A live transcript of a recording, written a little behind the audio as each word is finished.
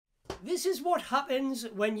This is what happens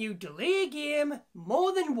when you delay a game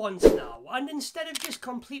more than once now, and instead of just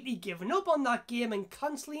completely giving up on that game and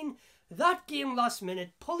cancelling that game last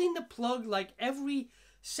minute, pulling the plug like every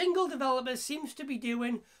single developer seems to be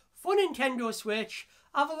doing for Nintendo Switch,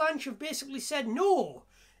 Avalanche have basically said, no,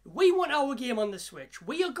 we want our game on the Switch.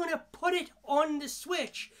 We are going to put it on the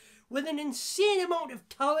Switch with an insane amount of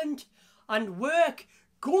talent and work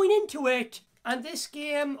going into it. And this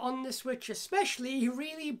game on the Switch especially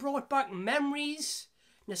really brought back memories,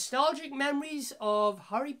 nostalgic memories of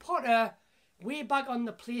Harry Potter way back on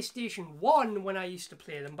the PlayStation 1 when I used to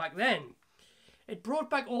play them back then. It brought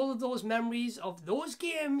back all of those memories of those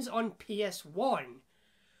games on PS1.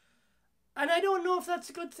 And I don't know if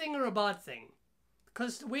that's a good thing or a bad thing,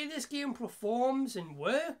 because the way this game performs and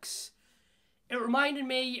works, it reminded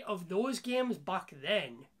me of those games back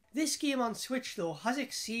then. This game on Switch though has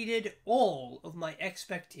exceeded all of my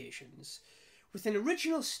expectations. With an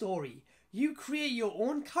original story, you create your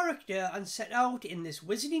own character and set out in this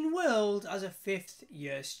wizarding world as a 5th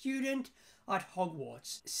year student at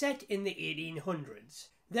Hogwarts, set in the 1800s.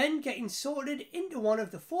 Then getting sorted into one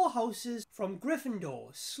of the 4 houses from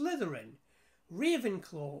Gryffindor, Slytherin,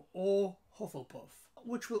 Ravenclaw or Hufflepuff,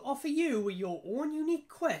 which will offer you your own unique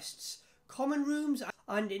quests, common rooms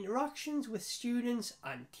and interactions with students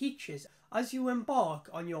and teachers as you embark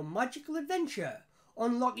on your magical adventure,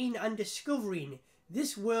 unlocking and discovering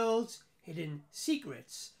this world's hidden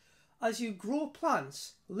secrets. As you grow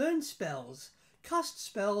plants, learn spells, cast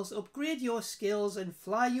spells, upgrade your skills and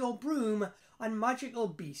fly your broom and magical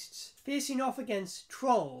beasts, facing off against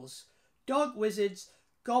trolls, dark wizards,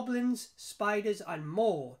 goblins, spiders and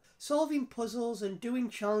more, solving puzzles and doing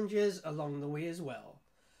challenges along the way as well.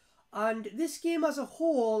 And this game as a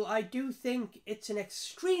whole, I do think it's an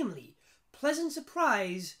extremely pleasant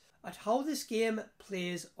surprise at how this game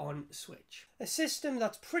plays on Switch. A system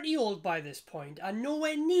that's pretty old by this point and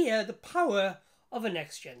nowhere near the power of a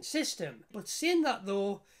next-gen system. But saying that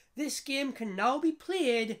though, this game can now be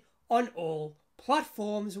played on all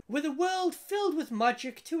platforms with a world filled with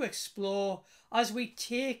magic to explore as we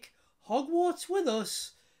take Hogwarts with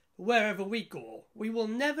us wherever we go. We will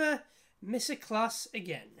never miss a class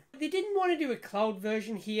again. They didn't want to do a cloud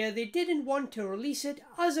version here. They didn't want to release it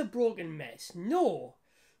as a broken mess. No.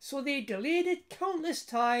 So they delayed it countless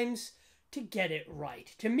times to get it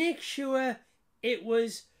right. To make sure it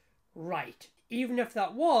was right. Even if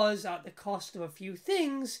that was at the cost of a few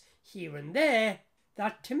things here and there,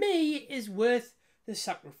 that to me is worth the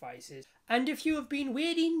sacrifices. And if you have been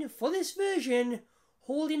waiting for this version,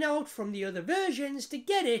 holding out from the other versions to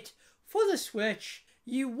get it for the Switch,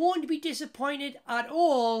 you won't be disappointed at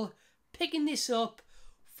all picking this up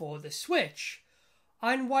for the Switch.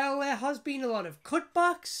 And while there has been a lot of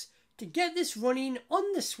cutbacks to get this running on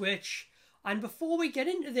the Switch, and before we get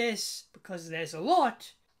into this, because there's a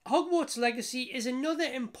lot, Hogwarts Legacy is another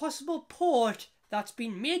impossible port that's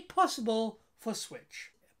been made possible for Switch.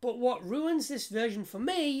 But what ruins this version for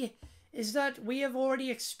me is that we have already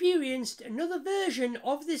experienced another version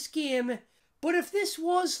of this game. But if this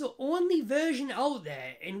was the only version out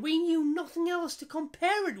there and we knew nothing else to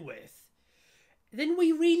compare it with, then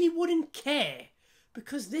we really wouldn't care,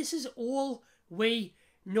 because this is all we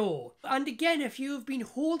know. And again, if you have been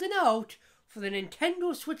holding out for the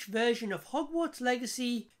Nintendo Switch version of Hogwarts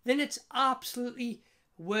Legacy, then it's absolutely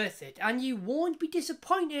worth it. And you won't be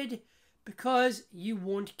disappointed because you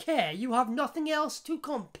won't care. You have nothing else to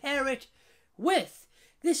compare it with.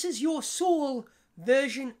 This is your sole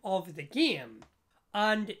version of the game.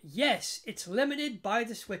 And yes, it's limited by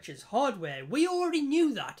the Switch's hardware. We already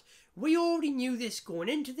knew that. We already knew this going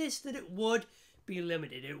into this, that it would be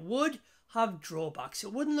limited. It would have drawbacks.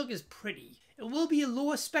 It wouldn't look as pretty. It will be a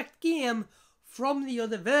lower spec game from the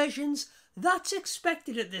other versions. That's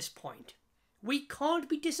expected at this point. We can't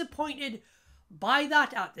be disappointed by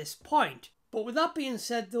that at this point. But with that being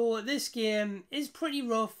said though, this game is pretty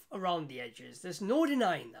rough around the edges. There's no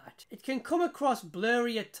denying that. It can come across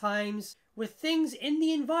blurry at times, with things in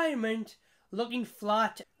the environment looking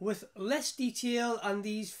flat, with less detail and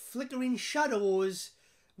these flickering shadows,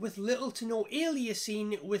 with little to no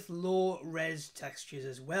aliasing, with low res textures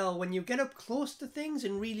as well. When you get up close to things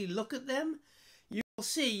and really look at them, you'll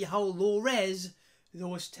see how low res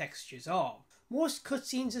those textures are. Most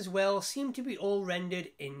cutscenes as well seem to be all rendered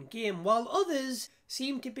in-game, while others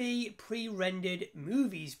seem to be pre-rendered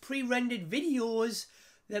movies, pre-rendered videos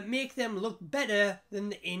that make them look better than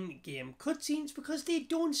the in-game cutscenes because they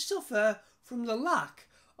don't suffer from the lack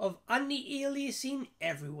of anti-aliasing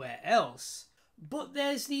everywhere else. But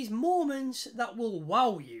there's these moments that will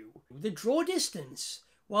wow you. The draw distance.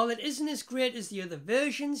 While it isn't as great as the other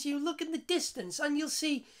versions, you look in the distance and you'll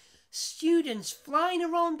see students flying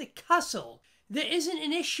around the castle. There isn't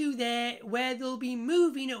an issue there where they'll be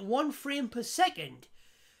moving at 1 frame per second.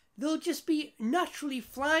 They'll just be naturally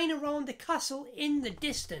flying around the castle in the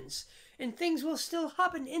distance, and things will still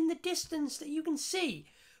happen in the distance that you can see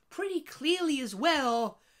pretty clearly as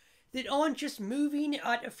well, that aren't just moving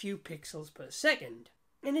at a few pixels per second.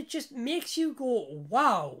 And it just makes you go,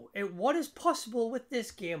 wow, at what is possible with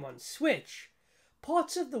this game on Switch.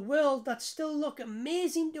 Parts of the world that still look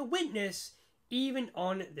amazing to witness even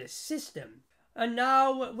on this system. And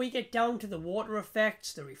now we get down to the water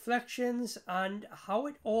effects, the reflections, and how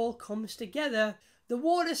it all comes together. The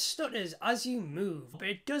water stutters as you move, but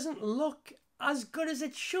it doesn't look as good as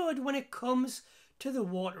it should when it comes to the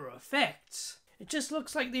water effects. It just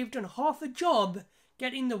looks like they've done half a job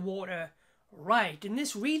getting the water right, and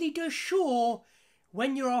this really does show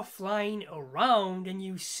when you are flying around and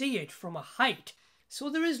you see it from a height. So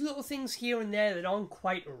there is little things here and there that aren't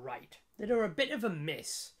quite right, that are a bit of a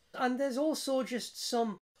miss. And there's also just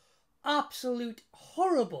some absolute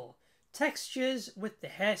horrible textures with the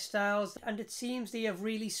hairstyles, and it seems they have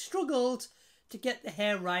really struggled to get the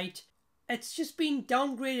hair right. It's just been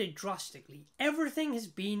downgraded drastically. Everything has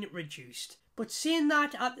been reduced. But saying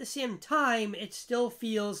that, at the same time, it still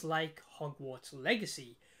feels like Hogwarts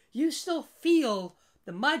Legacy. You still feel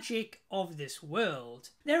the magic of this world.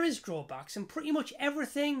 There is drawbacks, and pretty much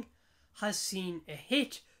everything has seen a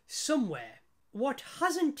hit somewhere. What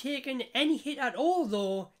hasn't taken any hit at all,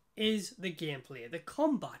 though, is the gameplay, the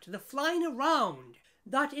combat, the flying around.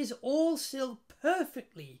 That is all still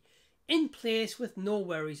perfectly in place with no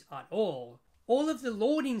worries at all. All of the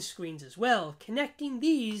loading screens as well, connecting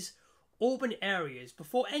these open areas.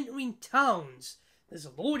 Before entering towns, there's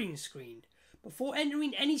a loading screen. Before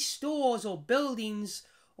entering any stores or buildings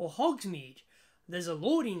or Hogsmeade, there's a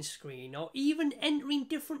loading screen. Or even entering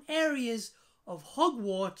different areas of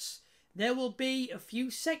Hogwarts, there will be a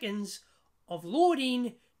few seconds of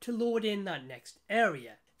loading to load in that next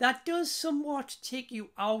area. That does somewhat take you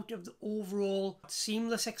out of the overall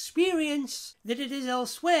seamless experience that it is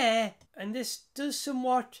elsewhere, and this does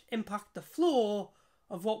somewhat impact the flow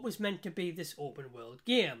of what was meant to be this open world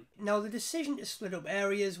game. Now, the decision to split up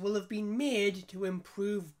areas will have been made to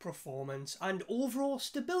improve performance and overall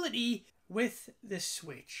stability with the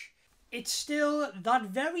Switch. It's still that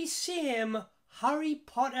very same Harry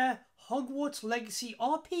Potter Hogwarts Legacy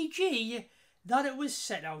RPG that it was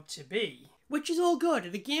set out to be, which is all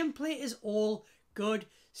good. The gameplay is all good,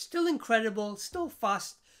 still incredible, still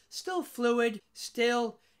fast, still fluid,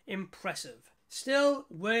 still impressive, still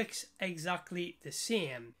works exactly the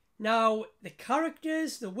same. Now, the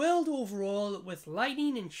characters, the world overall, with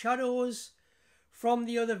lighting and shadows from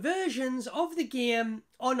the other versions of the game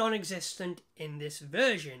are non-existent in this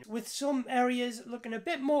version, with some areas looking a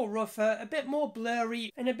bit more rougher, a bit more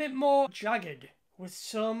blurry, and a bit more jagged with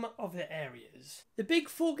some of the areas. The big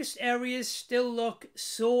focused areas still look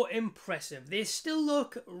so impressive. They still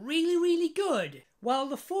look really, really good, while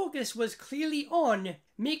the focus was clearly on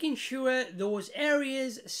making sure those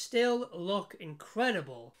areas still look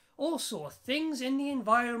incredible. Also, things in the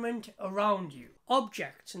environment around you,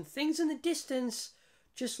 objects and things in the distance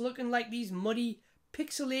just looking like these muddy,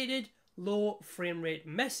 pixelated, low frame rate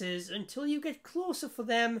messes until you get closer for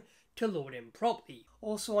them to load in properly.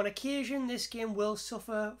 Also, on occasion, this game will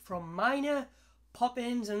suffer from minor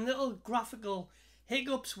pop-ins and little graphical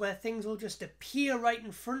hiccups where things will just appear right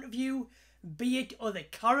in front of you, be it other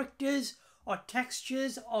characters or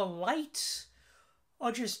textures or lights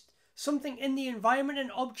or just something in the environment, an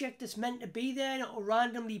object that's meant to be there, and it will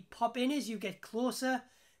randomly pop in as you get closer.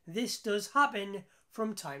 This does happen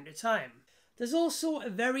from time to time. There's also a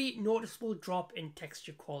very noticeable drop in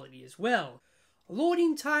texture quality as well.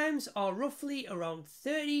 Loading times are roughly around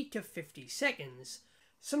 30 to 50 seconds.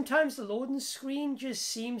 Sometimes the loading screen just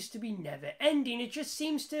seems to be never ending. It just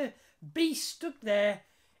seems to be stuck there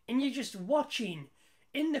and you're just watching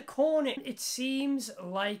in the corner. It seems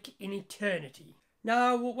like an eternity.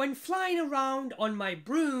 Now, when flying around on my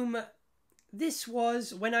broom, this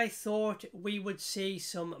was when I thought we would see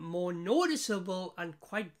some more noticeable and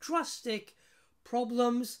quite drastic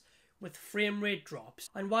problems with frame rate drops.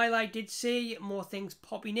 And while I did see more things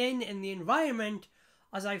popping in the environment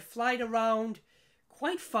as I flied around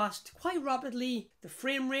quite fast, quite rapidly, the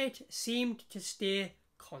frame rate seemed to stay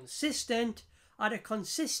consistent at a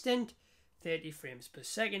consistent 30 frames per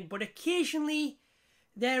second. But occasionally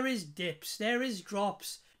there is dips, there is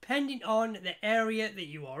drops, depending on the area that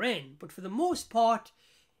you are in. But for the most part,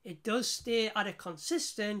 it does stay at a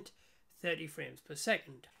consistent 30 frames per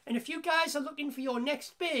second. And if you guys are looking for your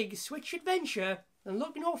next big Switch adventure, then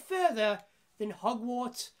look no further than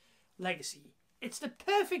Hogwarts Legacy. It's the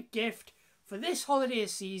perfect gift for this holiday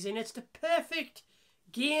season. It's the perfect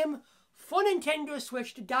game for Nintendo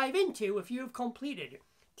Switch to dive into if you have completed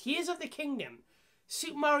Tears of the Kingdom,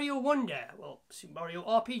 Super Mario Wonder. Well, Super Mario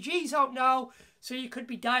RPG's out now, so you could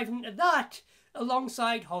be diving into that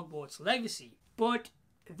alongside Hogwarts Legacy. But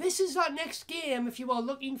this is that next game if you are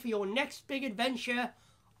looking for your next big adventure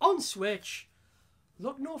on Switch.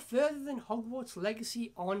 Look no further than Hogwarts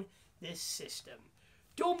Legacy on this system.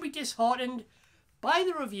 Don't be disheartened by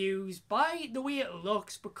the reviews, by the way it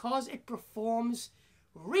looks, because it performs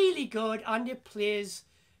really good and it plays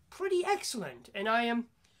pretty excellent. And I am,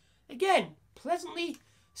 again, pleasantly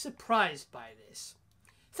surprised by this.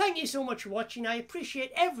 Thank you so much for watching. I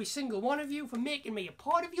appreciate every single one of you for making me a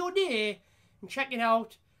part of your day and checking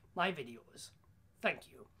out my videos.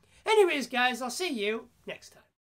 Thank you. Anyways, guys, I'll see you next time.